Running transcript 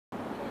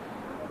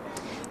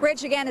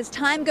Rich, again, as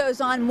time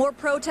goes on, more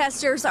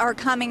protesters are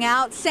coming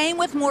out. Same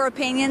with more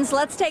opinions.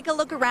 Let's take a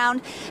look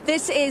around.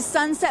 This is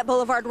Sunset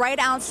Boulevard right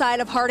outside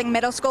of Harding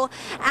Middle School.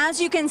 As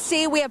you can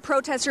see, we have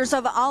protesters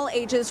of all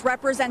ages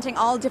representing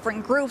all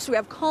different groups. We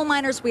have coal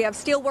miners, we have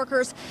steel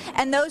workers,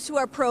 and those who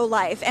are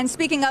pro-life. And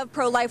speaking of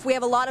pro-life, we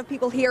have a lot of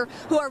people here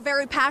who are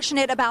very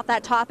passionate about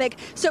that topic.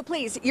 So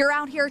please, you're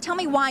out here. Tell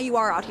me why you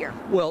are out here.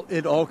 Well,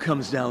 it all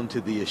comes down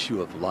to the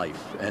issue of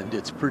life, and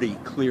it's pretty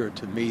clear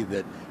to me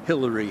that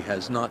Hillary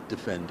has not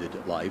defended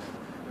life,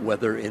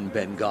 whether in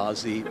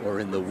Benghazi or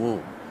in the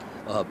womb.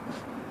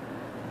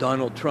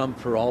 Donald Trump,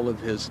 for all of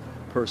his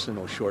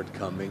personal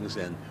shortcomings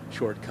and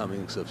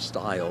shortcomings of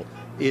style,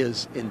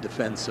 is in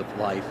defense of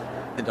life,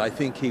 and I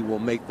think he will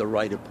make the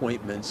right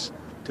appointments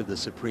to the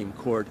Supreme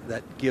Court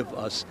that give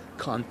us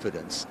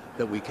confidence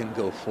that we can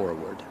go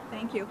forward.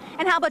 Thank you.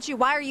 And how about you?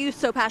 Why are you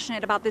so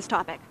passionate about this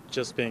topic?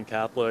 Just being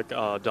Catholic,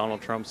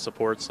 Donald Trump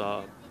supports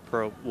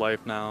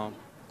pro-life now.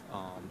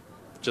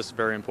 Just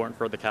very important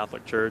for the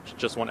Catholic Church.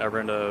 Just want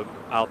everyone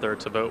out there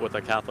to vote with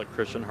a Catholic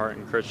Christian heart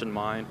and Christian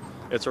mind.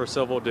 It's our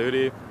civil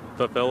duty,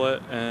 fulfill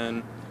it,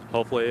 and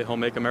hopefully he'll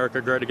make America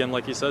great again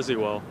like he says he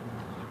will.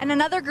 And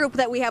another group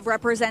that we have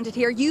represented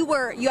here, you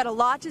had a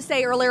lot to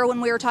say earlier when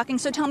we were talking,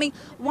 so tell me,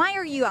 why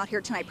are you out here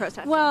tonight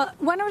protesting? Well,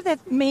 one of the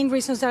main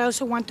reasons that I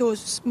also want to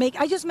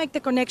make, I just make the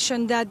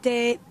connection that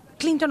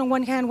Clinton on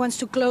one hand wants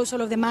to close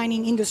all of the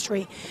mining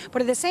industry,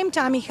 but at the same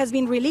time it has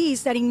been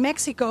released that in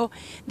Mexico,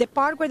 the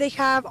part where they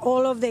have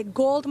all of the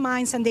gold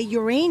mines and the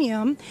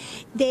uranium,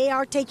 they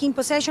are taking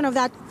possession of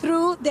that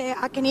through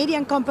a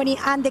Canadian company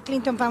and the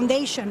Clinton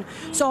Foundation.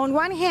 So on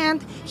one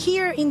hand,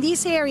 here in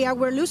this area,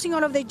 we're losing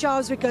all of the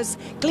jobs because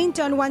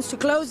Clinton wants to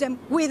close them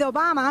with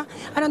Obama,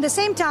 and at the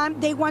same time,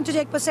 they want to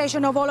take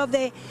possession of all of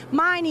the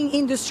mining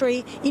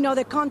industry in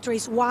other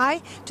countries.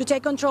 Why? To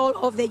take control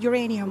of the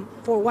uranium.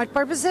 For what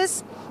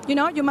purposes? You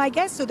know, you might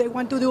guess, so they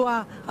want to do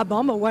a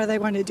bomb or what they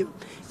want to do.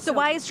 So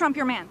why is Trump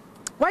your man?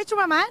 Why is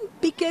Trump a man?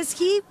 Because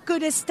he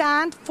could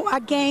stand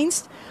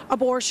against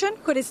abortion,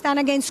 could stand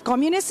against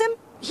communism.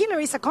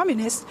 Hillary is a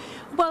communist,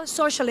 well,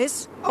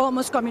 socialist,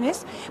 almost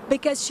communist,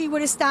 because she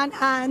would stand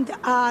and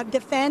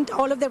defend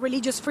all of the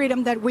religious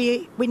freedom that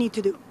we need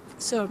to do.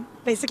 So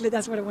basically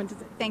that's what I wanted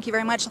to say. Thank you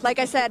very much. Like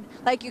I said,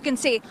 like you can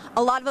see,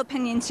 a lot of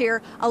opinions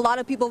here, a lot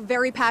of people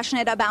very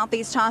passionate about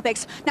these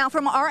topics. Now,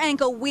 from our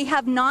angle, we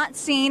have not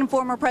seen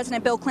former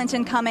President Bill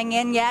Clinton coming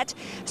in yet,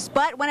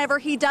 but whenever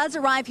he does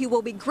arrive, he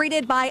will be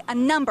greeted by a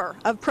number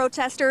of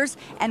protesters,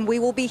 and we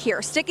will be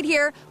here. Stick it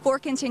here for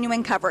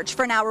continuing coverage.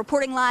 For now,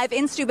 reporting live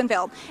in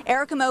Steubenville,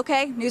 Erica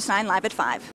Mokay, News 9 Live at 5.